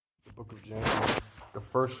Book of James, the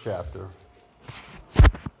first chapter,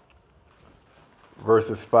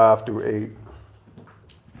 verses 5 through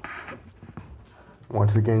 8.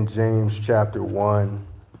 Once again, James chapter 1,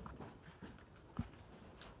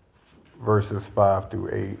 verses 5 through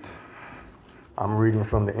 8. I'm reading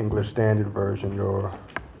from the English Standard Version. Your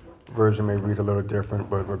version may read a little different,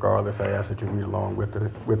 but regardless, I ask that you read along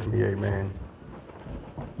with me. Amen.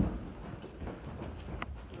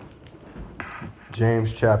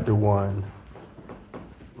 James chapter 1,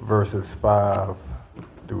 verses 5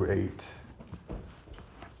 through 8.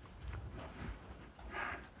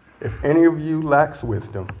 If any of you lacks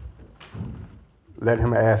wisdom, let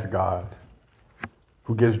him ask God,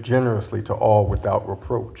 who gives generously to all without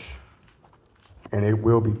reproach, and it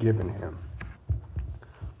will be given him.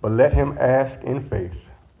 But let him ask in faith,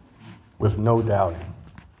 with no doubting.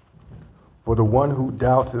 For the one who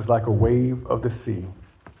doubts is like a wave of the sea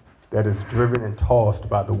that is driven and tossed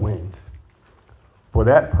by the wind. For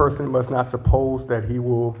that person must not suppose that he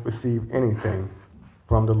will receive anything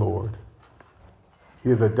from the Lord.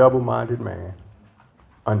 He is a double-minded man,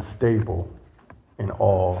 unstable in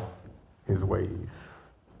all his ways.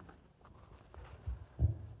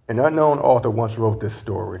 An unknown author once wrote this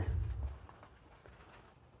story.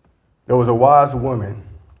 There was a wise woman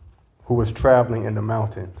who was traveling in the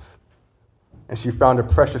mountains, and she found a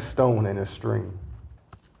precious stone in a stream.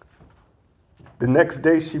 The next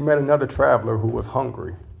day, she met another traveler who was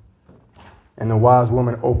hungry, and the wise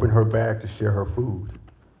woman opened her bag to share her food.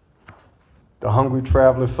 The hungry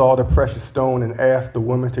traveler saw the precious stone and asked the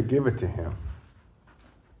woman to give it to him,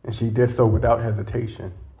 and she did so without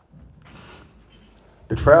hesitation.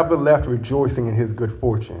 The traveler left rejoicing in his good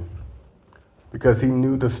fortune, because he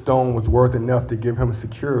knew the stone was worth enough to give him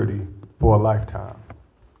security for a lifetime.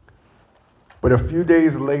 But a few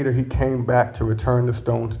days later, he came back to return the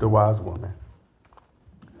stone to the wise woman.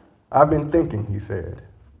 "I've been thinking," he said.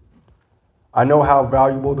 "I know how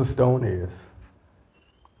valuable the stone is,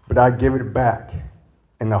 but I give it back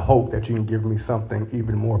in the hope that you can give me something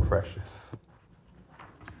even more precious.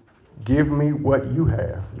 Give me what you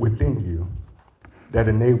have within you that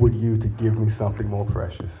enabled you to give me something more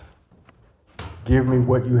precious. Give me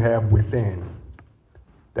what you have within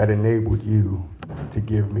that enabled you to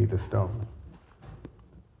give me the stone."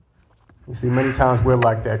 You see, many times we're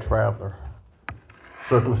like that traveler.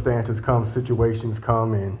 Circumstances come, situations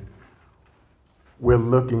come, and we're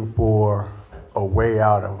looking for a way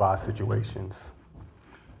out of our situations.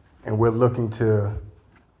 And we're looking to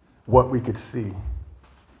what we could see.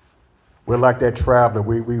 We're like that traveler.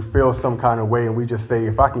 We feel some kind of way, and we just say,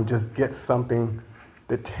 if I can just get something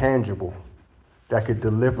that's tangible that could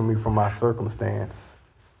deliver me from my circumstance,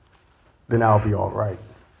 then I'll be all right.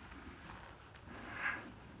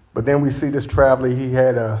 But then we see this traveler, he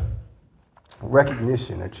had a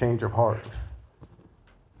recognition, a change of heart.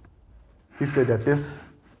 He said that they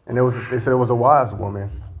said it was a wise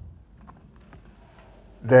woman,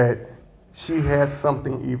 that she had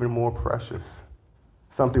something even more precious,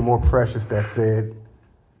 that said,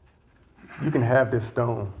 you can have this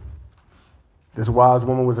stone. This wise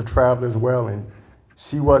woman was a traveler as well, and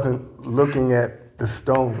she wasn't looking at the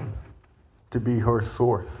stone to be her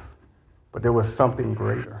source, but there was something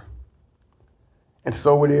greater. And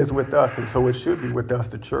so it is with us, and so it should be with us,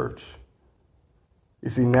 the church.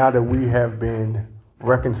 You see, now that we have been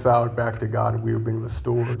reconciled back to God and we have been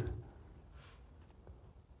restored,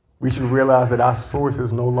 we should realize that our source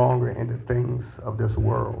is no longer in the things of this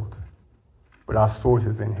world, but our source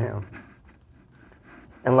is in Him.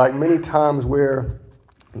 And like many times we're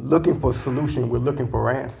looking for a solution, we're looking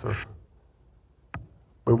for answers,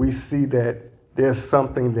 but we see that there's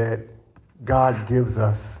something that God gives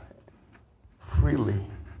us freely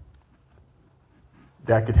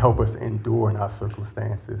that could help us endure in our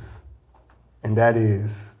circumstances, and that is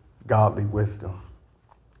godly wisdom.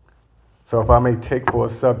 So if I may take for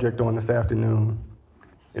a subject on this afternoon,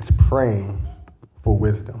 it's praying for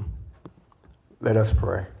wisdom. Let us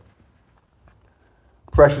pray.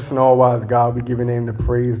 Precious and all-wise God, we give your name the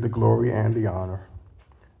praise, the glory, and the honor.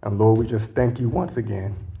 And Lord, we just thank you once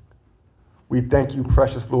again. We thank you,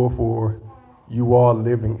 precious Lord, for you are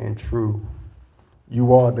living and true.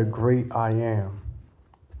 You are the great I am,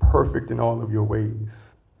 perfect in all of your ways.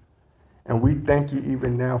 And we thank you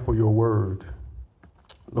even now for your word.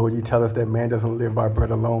 Lord, you tell us that man doesn't live by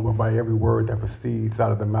bread alone, but by every word that proceeds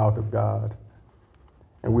out of the mouth of God.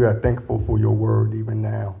 And we are thankful for your word even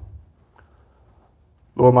now.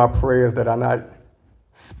 Lord, my prayer is that I not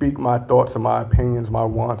speak my thoughts or my opinions, my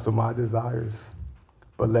wants or my desires,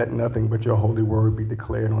 but let nothing but your holy word be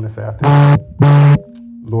declared on this afternoon.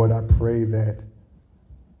 Lord, I pray that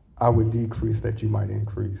I would decrease that you might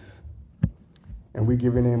increase. And we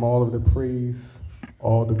give your name all of the praise,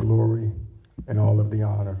 all the glory, and all of the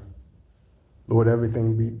honor. Lord,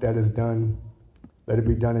 everything that is done, let it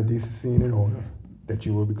be done in decency and in order, that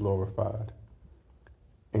you will be glorified.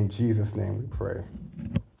 In Jesus' name we pray.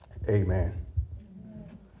 Amen.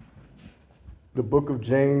 The book of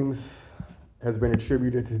James has been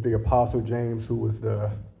attributed to the Apostle James, who was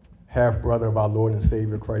the half-brother of our Lord and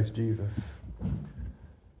Savior Christ Jesus.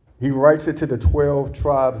 He writes it to the 12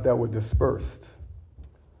 tribes that were dispersed,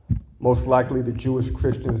 most likely the Jewish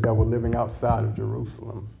Christians that were living outside of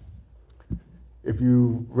Jerusalem. If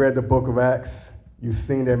you read the book of Acts, you've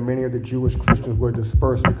seen that many of the Jewish Christians were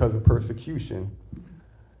dispersed because of persecution.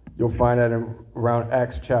 You'll find that around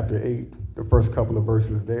Acts chapter 8, the first couple of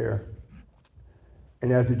verses there.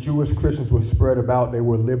 And as the Jewish Christians were spread about, they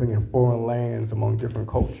were living in foreign lands among different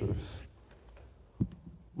cultures.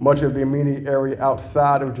 Much of the immediate area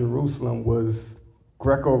outside of Jerusalem was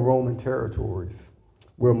Greco-Roman territories,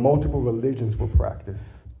 where multiple religions were practiced.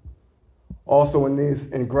 Also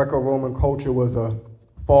in Greco-Roman culture was a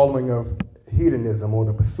following of hedonism, or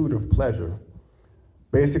the pursuit of pleasure.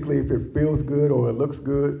 Basically, if it feels good or it looks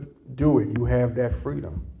good, do it. You have that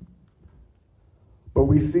freedom. But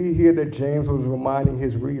we see here that James was reminding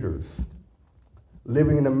his readers,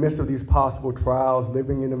 living in the midst of these possible trials,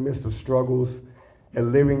 living in the midst of struggles,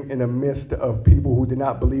 and living in the midst of people who did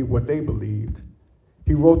not believe what they believed.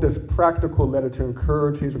 He wrote this practical letter to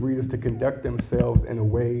encourage his readers to conduct themselves in a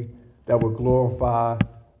way that would glorify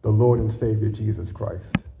the Lord and Savior Jesus Christ.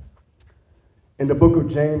 In the book of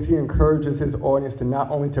James, he encourages his audience to not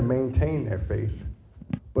only to maintain their faith,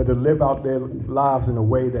 but to live out their lives in a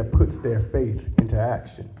way that puts their faith into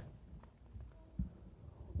action.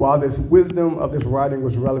 While this wisdom of this writing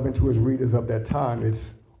was relevant to his readers of that time, it's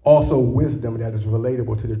also wisdom that is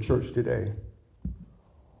relatable to the church today.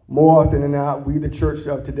 More often than not, we, the church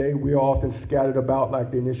of today, we are often scattered about like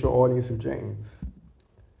the initial audience of James.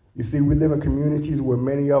 You see, we live in communities where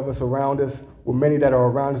many of us around us, where many that are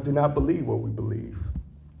around us do not believe what we believe.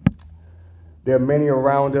 There are many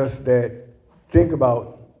around us that think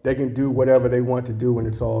about they can do whatever they want to do and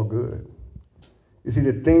it's all good. You see,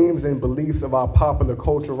 the themes and beliefs of our popular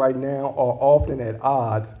culture right now are often at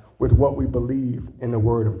odds with what we believe in the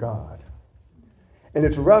Word of God. And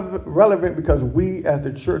it's relevant because we, as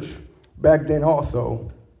the church back then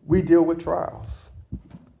also, we deal with trials.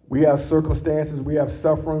 We have circumstances, we have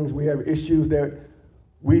sufferings, we have issues that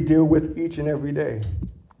we deal with each and every day.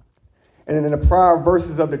 And in the prior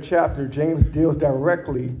verses of the chapter, James deals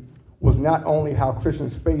directly with not only how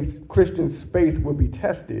Christians' faith will be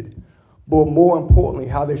tested, but more importantly,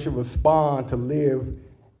 how they should respond to live,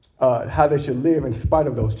 how they should live in spite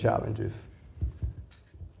of those challenges.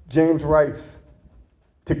 James writes,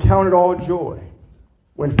 to count it all joy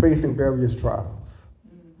when facing various trials.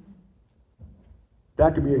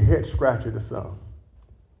 That could be a head scratcher to some.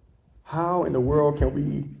 How in the world can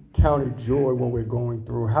we count it joy when we're going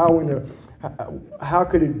through? How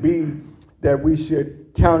could it be that we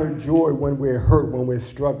should count it joy when we're hurt, when we're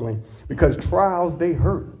struggling? Because trials, they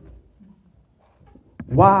hurt.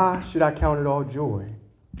 Why should I count it all joy?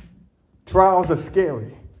 Trials are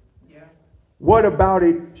scary. Yeah. What about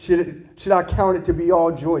it should I count it to be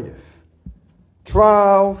all joyous?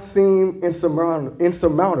 Trials seem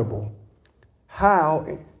insurmountable.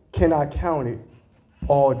 How can I count it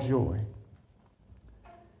all joy?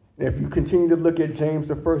 And if you continue to look at James,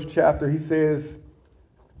 the first chapter, he says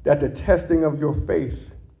that the testing of your faith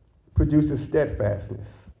produces steadfastness.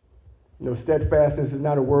 You know, steadfastness is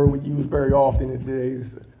not a word we use very often in today's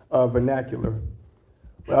vernacular.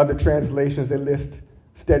 But other translations, they list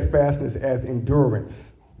steadfastness as endurance,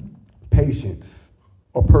 patience,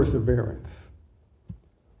 or perseverance.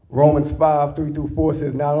 Romans 5:3-4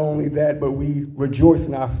 says not only that, but we rejoice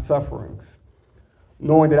in our sufferings,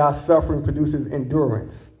 knowing that our suffering produces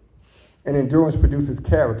endurance, and endurance produces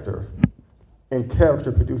character, and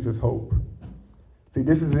character produces hope. See,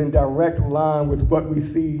 this is in direct line with what we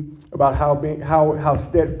see about how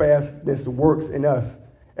steadfastness works in us,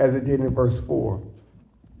 as it did in verse 4,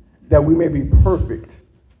 that we may be perfect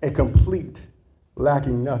and complete,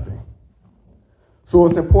 lacking nothing. So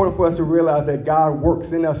it's important for us to realize that God works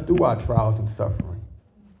in us through our trials and suffering.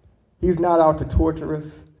 He's not out to torture us.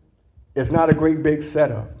 It's not a great big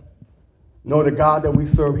setup. No, the God that we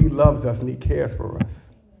serve, he loves us and he cares for us.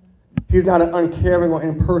 He's not an uncaring or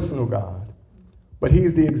impersonal God, but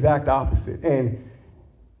he's the exact opposite. And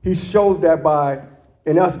he shows that by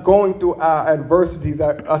in us going through our adversities,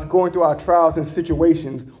 us going through our trials and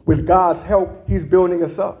situations, with God's help, he's building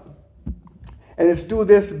us up. And it's through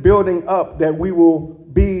this building up that we will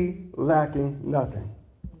be lacking nothing.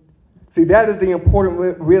 See, that is the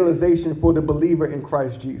important realization for the believer in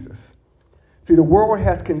Christ Jesus. See, the world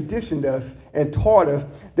has conditioned us and taught us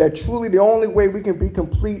that truly the only way we can be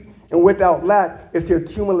complete and without lack is to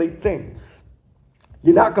accumulate things.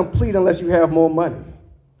 You're not complete unless you have more money.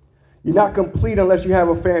 You're not complete unless you have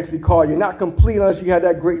a fancy car. You're not complete unless you have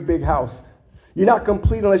that great big house. You're not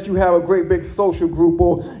complete unless you have a great big social group,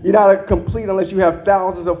 or you're not complete unless you have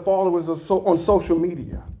thousands of followers on social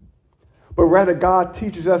media. But rather, God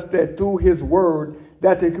teaches us that through his word,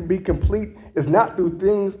 that they can be complete is not through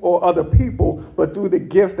things or other people, but through the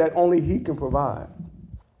gifts that only he can provide.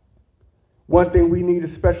 One thing we need,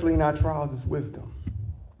 especially in our trials, is wisdom.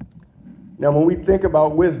 Now, when we think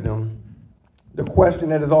about wisdom, the question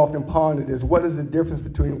that is often pondered is, what is the difference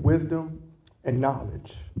between wisdom and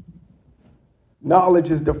knowledge? Knowledge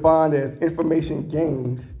is defined as information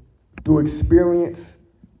gained through experience,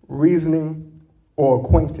 reasoning, or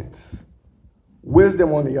acquaintance.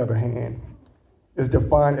 Wisdom, on the other hand, is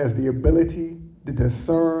defined as the ability to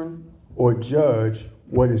discern or judge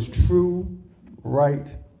what is true, right,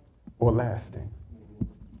 or lasting.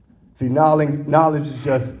 See, knowledge is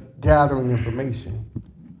just gathering information,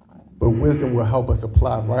 but wisdom will help us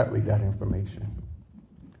apply rightly that information.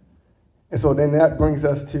 And so then that brings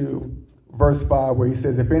us to verse 5, where he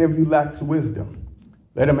says, if any of you lacks wisdom,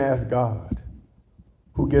 let him ask God,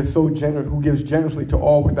 who gives generously to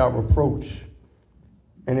all without reproach,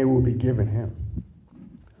 and it will be given him.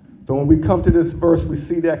 So when we come to this verse, we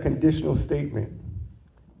see that conditional statement.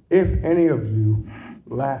 If any of you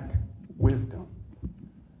lack wisdom.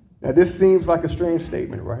 Now, this seems like a strange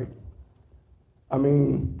statement, right? I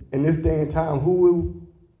mean, in this day and time, who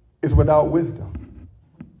is without wisdom?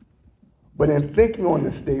 But in thinking on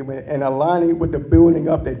this statement and aligning it with the building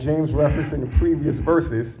up that James referenced in the previous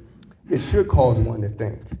verses, it should cause one to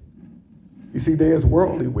think. You see, there is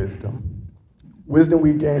worldly wisdom. Wisdom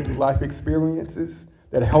we gain through life experiences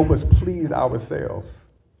that help us please ourselves.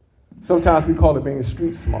 Sometimes we call it being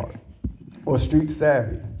street smart or street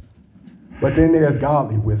savvy. But then there's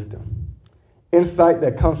godly wisdom, insight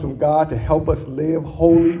that comes from God to help us live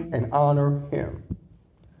holy and honor him.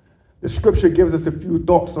 The scripture gives us a few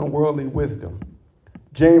thoughts on worldly wisdom.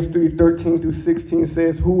 James 3:13-16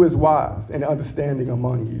 says, who is wise and understanding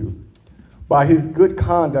among you? By his good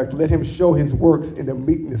conduct, let him show his works in the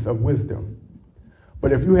meekness of wisdom.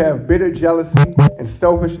 But if you have bitter jealousy and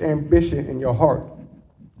selfish ambition in your heart,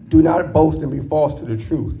 do not boast and be false to the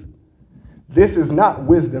truth. This is not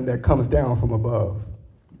wisdom that comes down from above,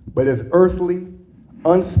 but is earthly,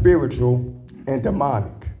 unspiritual, and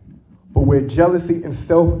demonic. For where jealousy and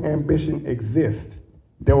self-ambition exist,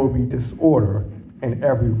 there will be disorder and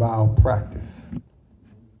every vile practice.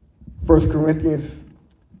 1 Corinthians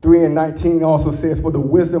 3:19 also says, for the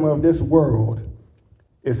wisdom of this world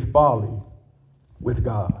is folly with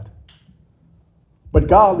God. But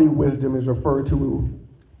godly wisdom is referred to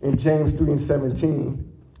in James 3:17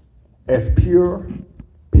 as pure,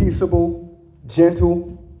 peaceable,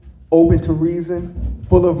 gentle, open to reason,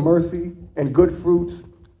 full of mercy and good fruits,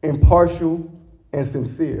 impartial and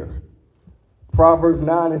sincere. Proverbs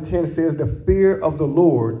 9:10 says, the fear of the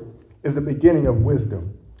Lord is the beginning of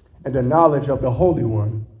wisdom, and the knowledge of the Holy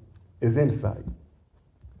One is insight.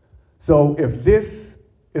 So if this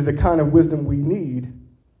is the kind of wisdom we need,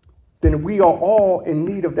 then we are all in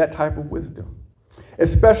need of that type of wisdom.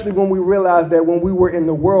 Especially when we realize that when we were in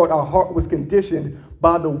the world, our heart was conditioned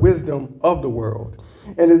by the wisdom of the world.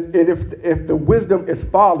 And if the wisdom is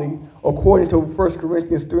folly, according to 1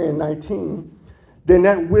 Corinthians 3:19, then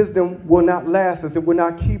that wisdom will not last us. It will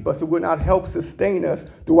not keep us. It will not help sustain us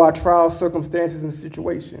through our trials, circumstances, and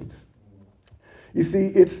situations. You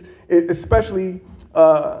see, especially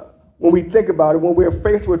when we think about it, when we're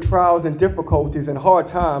faced with trials and difficulties and hard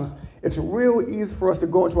times, it's real easy for us to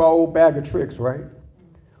go into our old bag of tricks, right?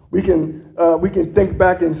 We can think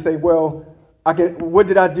back and say, well, what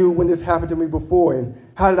did I do when this happened to me before? And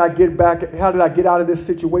how did I get out of this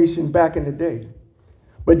situation back in the day?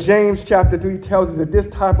 But James chapter 3 tells us that this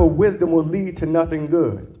type of wisdom will lead to nothing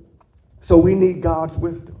good. So we need God's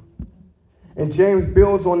wisdom. And James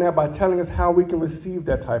builds on that by telling us how we can receive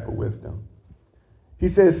that type of wisdom. He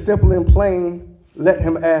says, simple and plain, let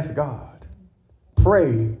him ask God.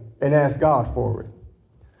 Pray and ask God for it.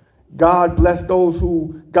 God bless those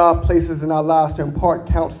who God places in our lives to impart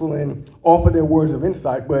counsel and offer their words of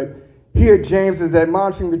insight. But here James is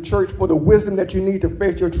admonishing the church for the wisdom that you need to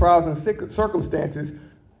face your trials and circumstances.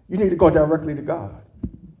 You need to go directly to God.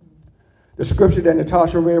 The scripture that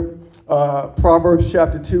Natasha read, Proverbs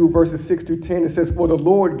chapter 2, verses 6-10, it says, for the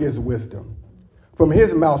Lord gives wisdom. From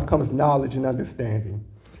his mouth comes knowledge and understanding.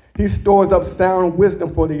 He stores up sound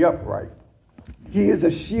wisdom for the upright. He is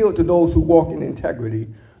a shield to those who walk in integrity,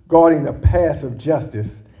 guarding the paths of justice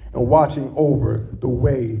and watching over the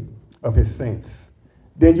way of his saints.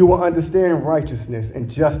 Then you will understand righteousness and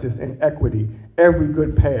justice and equity, every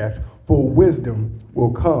good path, for wisdom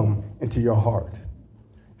will come into your heart.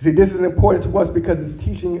 See, this is important to us because it's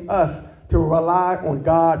teaching us to rely on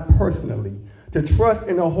God personally, to trust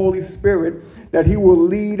in the Holy Spirit that he will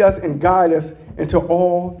lead us and guide us into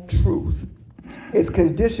all truth. It's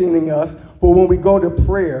conditioning us for when we go to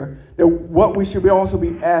prayer, that what we should also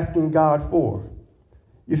be asking God for.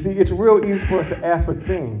 You see, it's real easy for us to ask for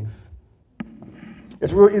things.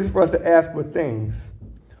 It's real easy for us to ask for things.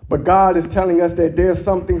 But God is telling us that there's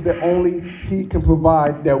some things that only he can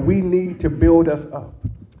provide that we need to build us up.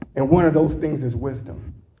 And one of those things is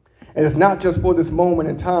wisdom. And it's not just for this moment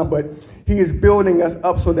in time, but he is building us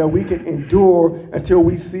up so that we can endure until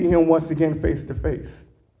we see him once again face to face.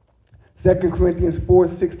 2 Corinthians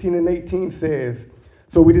 4:16 and 18 says,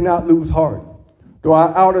 so we do not lose heart. Though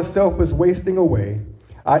our outer self is wasting away,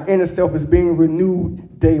 our inner self is being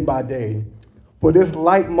renewed day by day. For this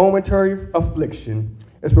light momentary affliction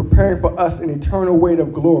is preparing for us an eternal weight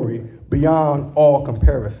of glory beyond all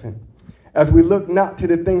comparison. As we look not to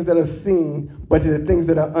the things that are seen, but to the things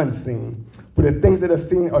that are unseen. For the things that are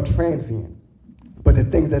seen are transient, but the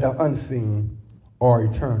things that are unseen are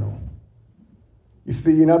eternal. You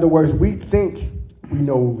see, in other words, we think we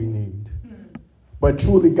know what we need, but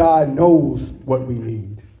truly God knows what we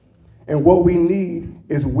need. And what we need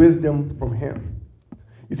is wisdom from him.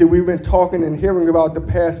 You see, we've been talking and hearing about the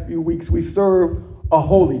past few weeks. We serve a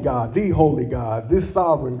holy God, this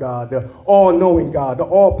sovereign God, the all-knowing God, the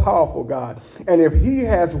all-powerful God. And if he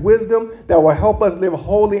has wisdom that will help us live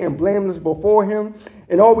holy and blameless before him,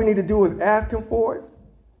 and all we need to do is ask him for it,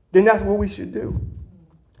 then that's what we should do.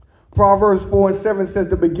 Proverbs 4:7 says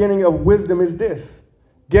the beginning of wisdom is this: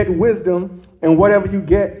 get wisdom, and whatever you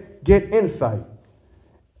get insight.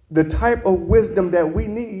 The type of wisdom that we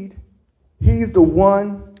need, he's the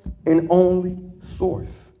one and only source.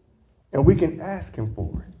 And we can ask him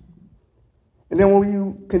for it. And then when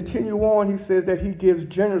you continue on, he says that he gives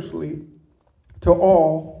generously to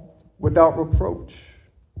all without reproach.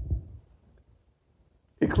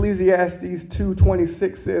 Ecclesiastes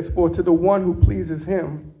 2:26 says, for to the one who pleases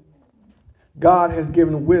him, God has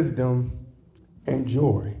given wisdom and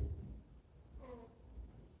joy.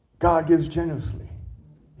 God gives generously.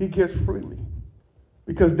 He gives freely.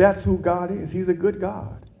 Because that's who God is. He's a good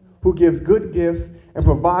God who gives good gifts and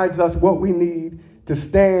provides us what we need to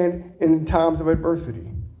stand in times of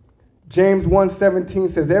adversity. James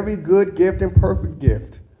 1:17 says, every good gift and perfect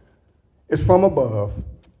gift is from above,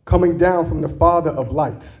 coming down from the Father of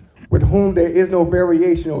lights, with whom there is no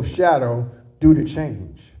variation or shadow due to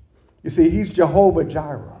change. You see, he's Jehovah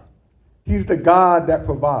Jireh. He's the God that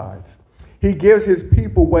provides. He gives his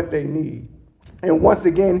people what they need. And once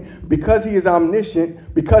again, because he is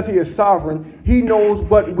omniscient, because he is sovereign, he knows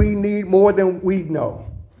what we need more than we know.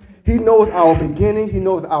 He knows our beginning, he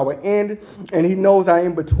knows our end, and he knows our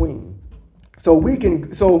in-between. So we can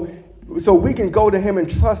go to him and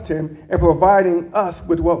trust him in providing us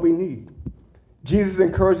with what we need. Jesus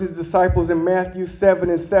encouraged his disciples in Matthew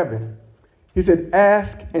 7:7. He said,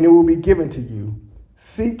 ask and it will be given to you.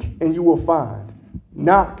 Seek and you will find.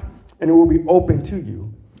 Knock and it will be open to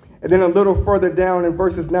you. And then a little further down in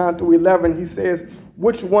verses 9 through 11, he says,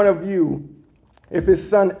 which one of you, if his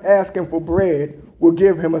son asks him for bread, will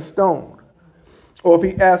give him a stone? Or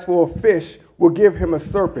if he asks for a fish, will give him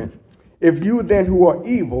a serpent? If you then who are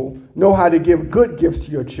evil know how to give good gifts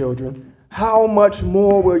to your children, how much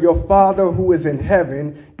more will your Father who is in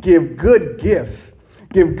heaven give good gifts,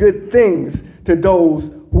 give good things to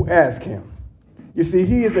those who ask him? You see,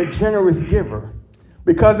 he is a generous giver.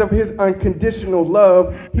 Because of his unconditional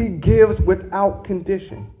love, he gives without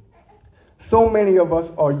condition. So many of us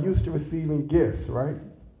are used to receiving gifts, right?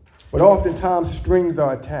 But oftentimes strings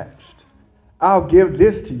are attached. I'll give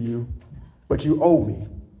this to you, but you owe me.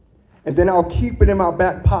 And then I'll keep it in my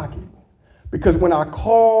back pocket. Because when I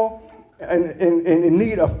call and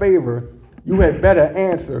need a favor, you had better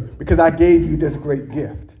answer because I gave you this great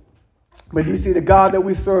gift. But you see, the God that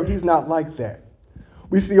we serve, he's not like that.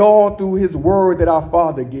 We see all through his word that our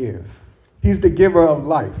Father gives. He's the giver of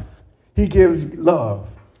life. He gives love.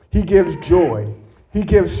 He gives joy. He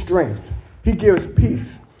gives strength. He gives peace.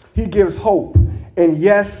 He gives hope. And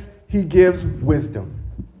yes, he gives wisdom.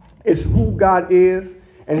 It's who God is,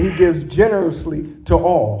 and he gives generously to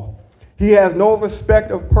all. He has no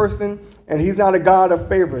respect of person, and he's not a God of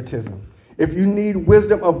favoritism. If you need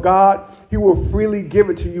wisdom of God, he will freely give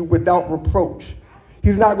it to you without reproach.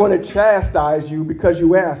 He's not going to chastise you because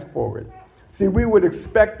you ask for it. See, we would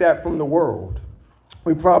expect that from the world.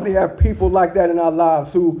 We probably have people like that in our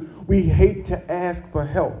lives who we hate to ask for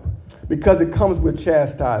help because it comes with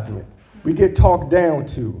chastisement. We get talked down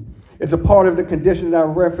to. It's a part of the condition that I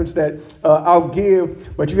referenced that I'll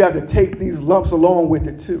give, but you have to take these lumps along with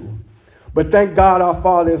it too. But thank God our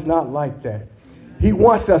Father is not like that. He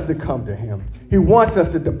wants us to come to him. He wants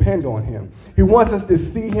us to depend on him. He wants us to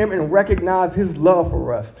see him and recognize his love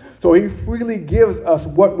for us. So he freely gives us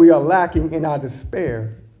what we are lacking in our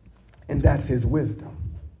despair, and that's his wisdom.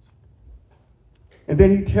 And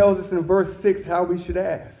then he tells us in verse 6 how we should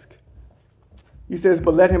ask. He says,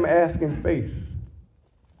 but let him ask in faith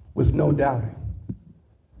with no doubting.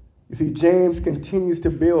 You see, James continues to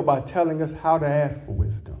build by telling us how to ask for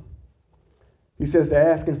wisdom. He says to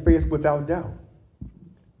ask in faith without doubt.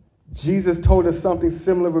 Jesus told us something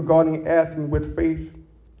similar regarding asking with faith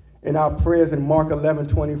in our prayers in Mark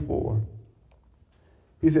 11:24.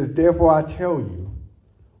 He says, therefore I tell you,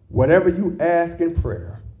 whatever you ask in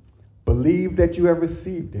prayer, believe that you have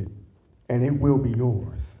received it, and it will be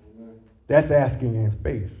yours. That's asking in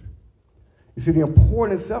faith. You see, the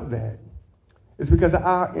importance of that is because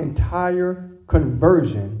our entire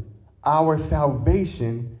conversion, our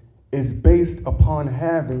salvation, is based upon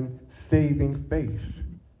having saving faith.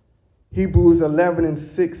 Hebrews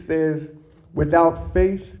 11:6 says, without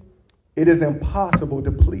faith, it is impossible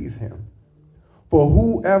to please him. For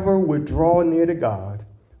whoever would draw near to God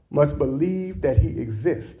must believe that he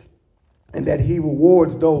exists and that he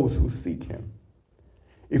rewards those who seek him.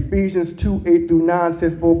 Ephesians 2:8-9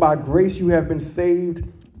 says, for by grace you have been saved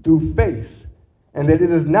through faith, and that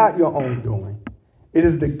it is not your own doing. It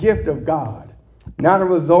is the gift of God, not a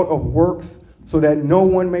result of works, so that no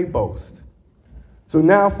one may boast. So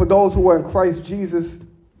now for those who are in Christ Jesus,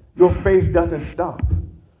 your faith doesn't stop.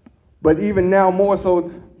 But even now more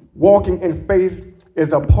so, walking in faith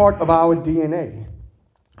is a part of our DNA.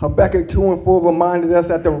 Habakkuk 2:4 reminded us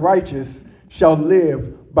that the righteous shall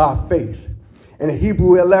live by faith. And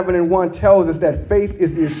Hebrews 11:1 tells us that faith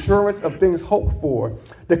is the assurance of things hoped for,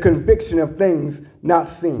 the conviction of things not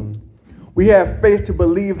seen. We have faith to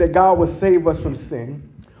believe that God will save us from sin.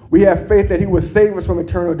 We have faith that he will save us from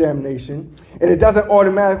eternal damnation. And it doesn't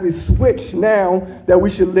automatically switch now that we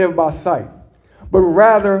should live by sight. But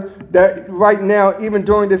rather that right now, even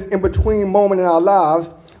during this in-between moment in our lives,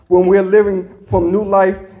 when we're living from new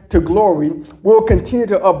life to glory, we'll continue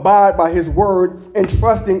to abide by his word and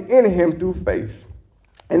trusting in him through faith.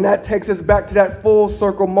 And that takes us back to that full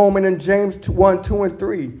circle moment in James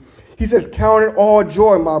 1:2-3. He says, count it all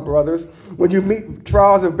joy, my brothers, when you meet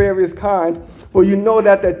trials of various kinds, for you know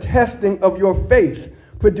that the testing of your faith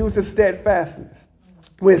produces steadfastness.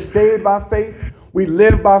 We're saved by faith. We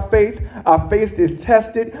live by faith. Our faith is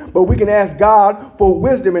tested, but we can ask God for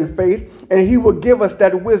wisdom in faith, and he will give us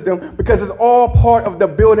that wisdom because it's all part of the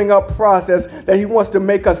building up process that he wants to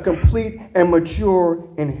make us complete and mature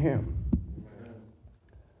in him.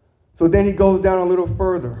 So then he goes down a little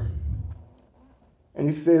further, and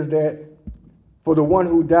he says that for the one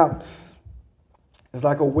who doubts, it's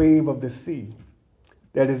like a wave of the sea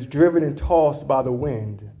that is driven and tossed by the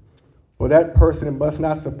wind. For that person must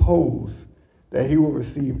not suppose that he will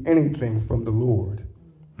receive anything from the Lord.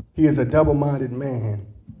 He is a double-minded man,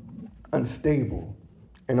 unstable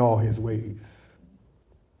in all his ways.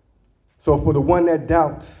 So for the one that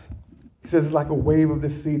doubts, he says it's like a wave of the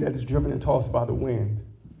sea that is driven and tossed by the wind.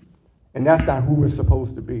 And that's not who we're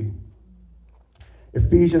supposed to be.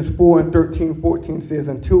 Ephesians 4:13-14 says,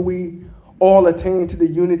 until we all attain to the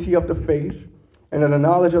unity of the faith and of the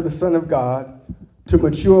knowledge of the Son of God, to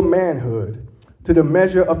mature manhood, to the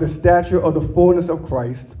measure of the stature of the fullness of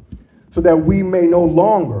Christ, so that we may no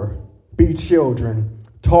longer be children,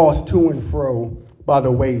 tossed to and fro by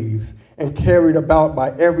the waves, and carried about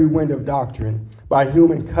by every wind of doctrine, by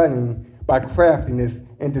human cunning, by craftiness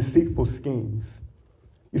and deceitful schemes.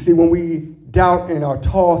 You see, when we doubt and are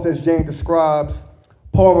tossed, as James describes,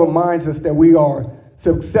 Paul reminds us that we are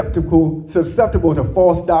susceptible to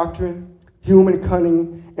false doctrine, human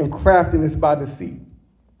cunning, and craftiness by deceit.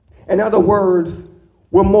 In other words,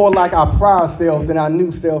 we're more like our prior selves than our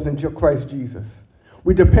new selves in Christ Jesus.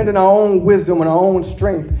 We depend on our own wisdom and our own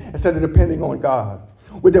strength instead of depending on God.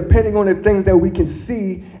 We're depending on the things that we can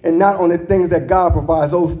see and not on the things that God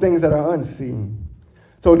provides, those things that are unseen.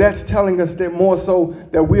 So that's telling us that more so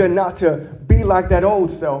that we are not to be like that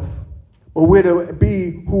old self, but we're to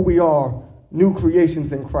be who we are, new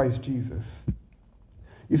creations in Christ Jesus.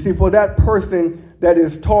 You see, for that person that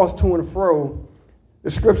is tossed to and fro,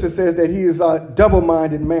 the scripture says that he is a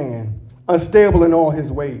double-minded man, unstable in all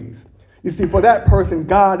his ways. You see, for that person,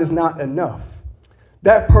 God is not enough.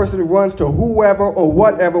 That person runs to whoever or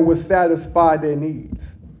whatever will satisfy their needs.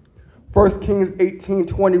 1 Kings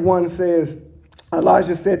 18:21 says,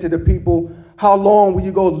 Elijah said to the people, how long will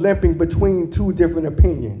you go limping between two different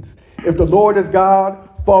opinions? If the Lord is God,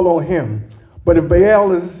 follow him. But if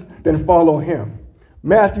Baal is, then follow him.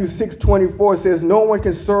 Matthew 6:24 says, no one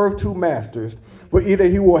can serve two masters, for either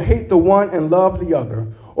he will hate the one and love the other,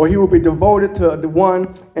 or he will be devoted to the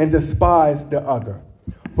one and despise the other.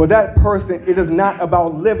 For that person, it is not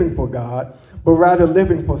about living for God, but rather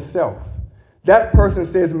living for self. That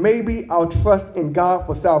person says, maybe I'll trust in God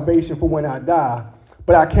for salvation for when I die,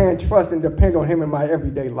 but I can't trust and depend on him in my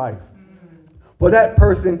everyday life. For that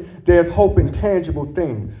person, there's hope in tangible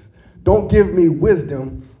things. Don't give me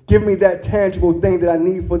wisdom. Give me that tangible thing that I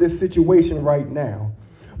need for this situation right now.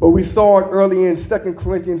 But we saw it early in 2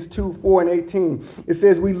 Corinthians 2:4-18. It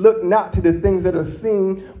says, we look not to the things that are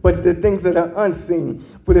seen, but to the things that are unseen.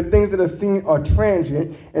 For the things that are seen are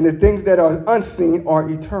transient, and the things that are unseen are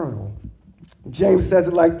eternal. James says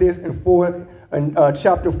it like this in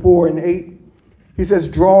chapter 4:8. He says,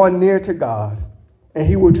 draw near to God, and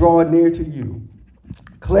he will draw near to you.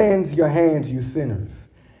 Cleanse your hands, you sinners,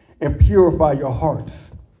 and purify your hearts,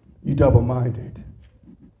 you double-minded.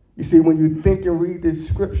 You see, when you think and read these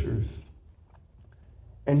scriptures,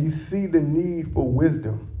 and you see the need for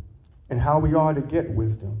wisdom and how we are to get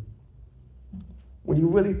wisdom, when you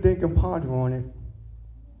really think and ponder on it,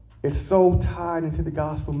 it's so tied into the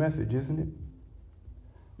gospel message, isn't it?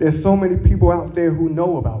 There's so many people out there who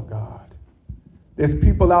know about God. There's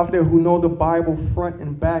people out there who know the Bible front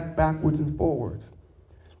and back, backwards and forwards.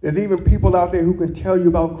 There's even people out there who can tell you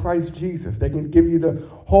about Christ Jesus. They can give you the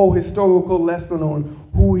whole historical lesson on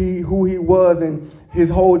who he was and his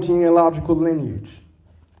whole genealogical lineage.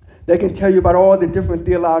 They can tell you about all the different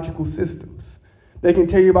theological systems. They can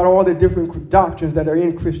tell you about all the different doctrines that are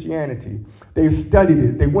in Christianity. They've studied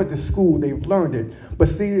it. They went to school. They've learned it. But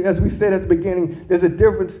see, as we said at the beginning, there's a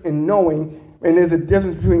difference in knowing, and there's a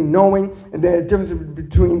difference between knowing, and there's a difference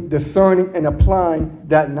between discerning and applying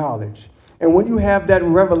that knowledge. And when you have that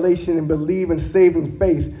revelation and believe in saving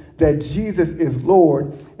faith that Jesus is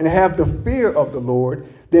Lord and have the fear of the Lord,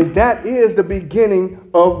 then that is the beginning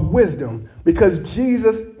of wisdom, because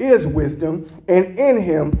Jesus is wisdom, and in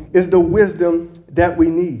him is the wisdom that we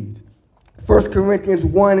need. 1 Corinthians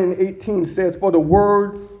 1:18 says, for the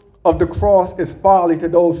word of the cross is folly to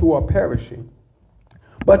those who are perishing,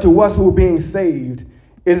 but to us who are being saved,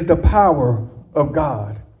 it is the power of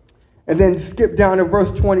God. And then skip down to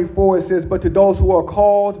verse 24, it says, but to those who are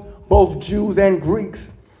called, both Jews and Greeks,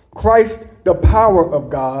 Christ, the power of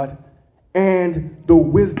God and the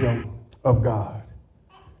wisdom of God.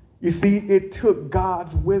 You see, it took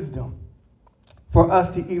God's wisdom for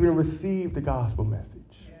us to even receive the gospel message.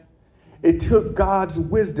 It took God's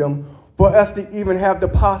wisdom for us to even have the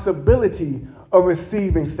possibility of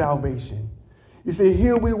receiving salvation. You see,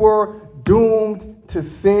 here we were doomed to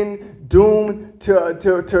sin, doomed to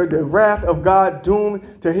the wrath of God,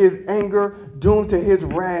 doomed to his anger, doomed to his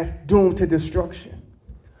wrath, doomed to destruction.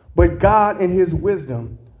 But God in his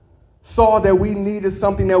wisdom saw that we needed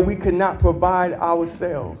something that we could not provide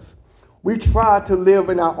ourselves. We tried to live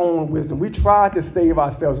in our own wisdom. We tried to save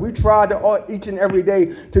ourselves. We tried to each and every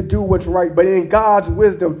day to do what's right. But in God's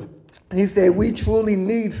wisdom, he said we truly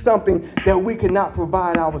need something that we cannot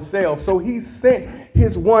provide ourselves. So he sent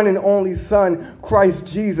his one and only son, Christ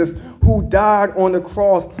Jesus, who died on the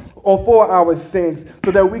cross for our sins,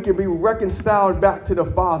 so that we can be reconciled back to the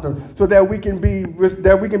Father, so that we can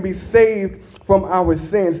be saved from our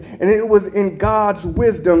sins. And it was in God's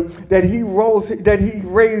wisdom that he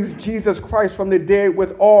raised Jesus Christ from the dead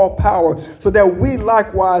with all power, so that we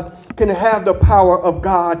likewise can have the power of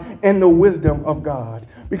God and the wisdom of God.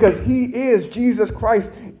 Because Jesus Christ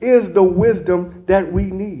is the wisdom that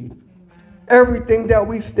we need. Everything that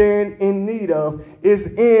we stand in need of is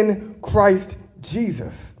in Christ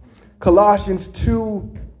Jesus. Colossians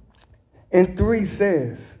 2:3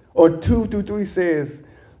 says, or 2-3 says,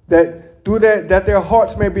 that through that their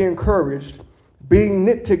hearts may be encouraged, being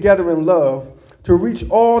knit together in love, to reach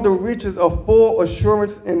all the riches of full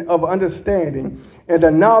assurance and of understanding, and the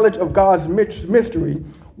knowledge of God's mystery,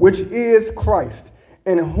 which is Christ,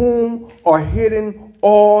 in whom are hidden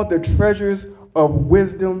all the treasures of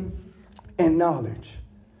wisdom and knowledge.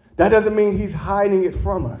 That doesn't mean he's hiding it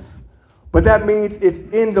from us, but that means it's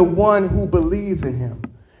in the one who believes in him.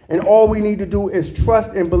 And all we need to do is trust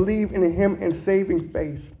and believe in him in saving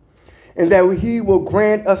faith, and that he will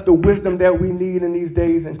grant us the wisdom that we need in these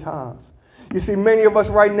days and times. You see, many of us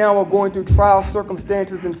right now are going through trial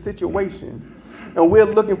circumstances and situations, and we're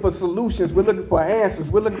looking for solutions. We're looking for answers.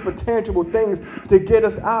 We're looking for tangible things to get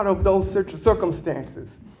us out of those circumstances.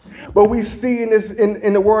 But we see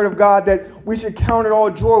in the Word of God that we should count it all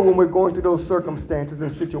joy when we're going through those circumstances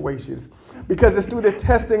and situations, because it's through the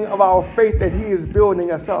testing of our faith that He is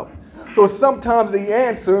building us up. So sometimes the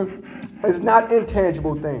answer is not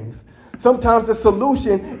intangible things. Sometimes the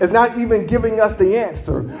solution is not even giving us the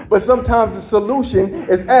answer, but sometimes the solution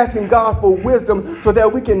is asking God for wisdom so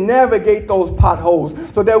that we can navigate those potholes,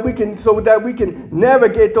 so that we can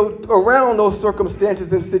navigate around those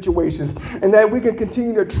circumstances and situations, and that we can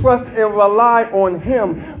continue to trust and rely on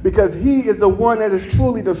Him, because He is the one that is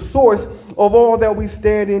truly the source of all that we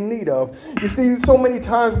stand in need of. You see, so many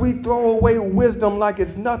times we throw away wisdom like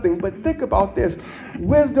it's nothing, but think about this.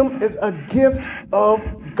 Wisdom is a gift of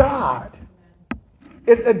God.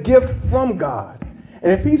 It's a gift from God.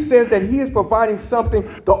 And if He says that He is providing something,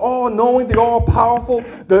 the all-knowing, the all-powerful,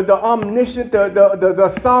 the omniscient,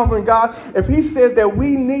 the sovereign God, if He says that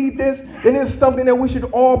we need this, then it's something that we should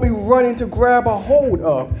all be running to grab a hold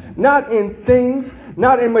of. Not in things,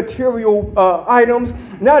 not in material items,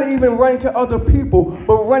 not even running to other people,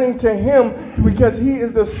 but running to Him, because He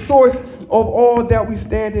is the source of all that we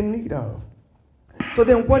stand in need of. So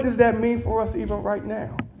then what does that mean for us even right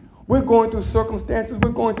now? We're going through circumstances,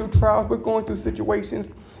 we're going through trials, we're going through situations,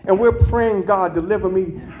 and we're praying, God, deliver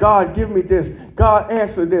me. God, give me this. God,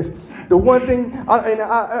 answer this. The one thing,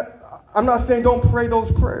 I'm not saying don't pray those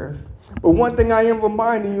prayers, but one thing I am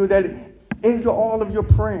reminding you that in all of your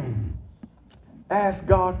praying, ask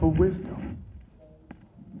God for wisdom.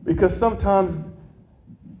 Because sometimes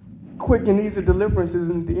quick and easy deliverance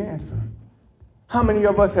isn't the answer. How many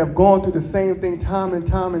of us have gone through the same thing time and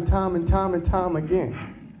time and time and time and time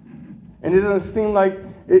again? And it doesn't seem like,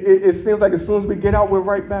 it seems like as soon as we get out, we're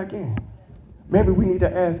right back in. Maybe we need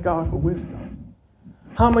to ask God for wisdom.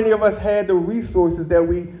 How many of us had the resources that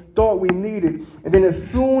we thought we needed, and then as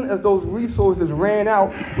soon as those resources ran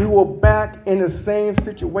out, we were back in the same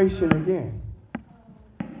situation again?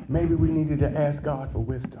 Maybe we needed to ask God for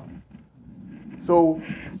wisdom. So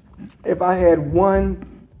if I had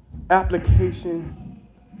one application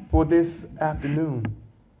for this afternoon,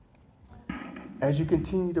 as you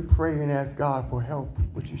continue to pray and ask God for help,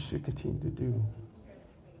 which you should continue to do,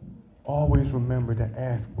 always remember to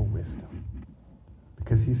ask for wisdom,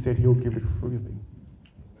 because He said He'll give it freely.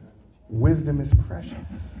 Wisdom is precious,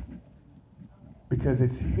 because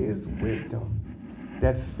it's His wisdom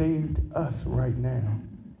that saved us right now.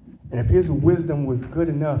 And if His wisdom was good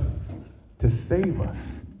enough to save us,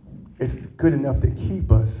 it's good enough to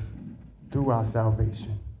keep us through our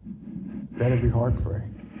salvation. Let every heart pray.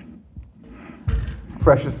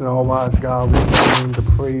 Precious and all-wise God, we give You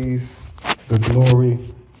the praise, the glory,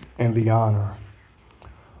 and the honor.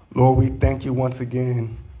 Lord, we thank You once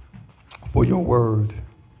again for Your word.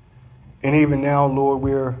 And even now, Lord,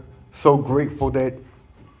 we're so grateful that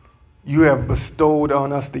You have bestowed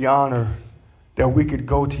on us the honor that we could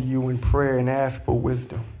go to You in prayer and ask for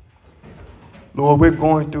wisdom. Lord,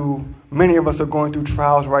 many of us are going through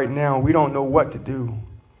trials right now. We don't know what to do.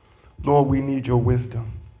 Lord, we need Your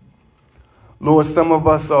wisdom. Lord, some of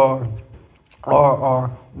us are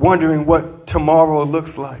wondering what tomorrow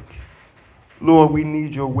looks like. Lord, we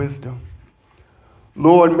need Your wisdom.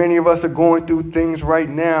 Lord, many of us are going through things right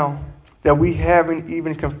now that we haven't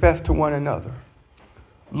even confessed to one another.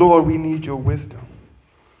 Lord, we need Your wisdom.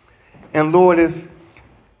 And Lord,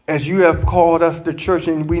 as You have called us to church,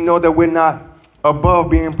 and we know that we're not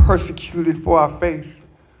above being persecuted for our faith,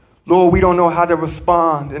 Lord, we don't know how to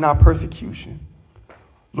respond in our persecution.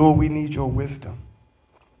 Lord, we need Your wisdom.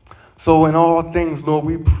 So in all things, Lord,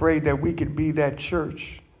 we pray that we could be that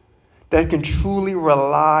church that can truly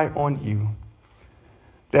rely on You.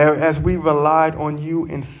 That as we relied on You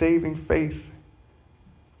in saving faith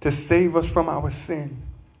to save us from our sin,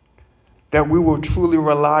 that we will truly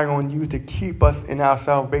rely on You to keep us in our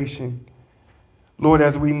salvation. Lord,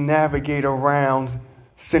 as we navigate around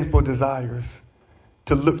sinful desires,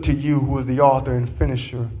 to look to You, who is the author and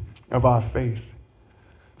finisher of our faith.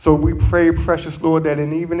 So we pray, precious Lord, that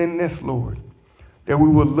even in this, Lord, that we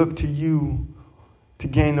will look to You to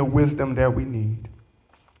gain the wisdom that we need.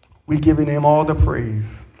 We give Your name all the praise,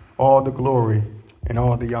 all the glory, and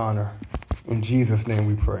all the honor. In Jesus' name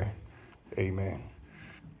we pray. Amen.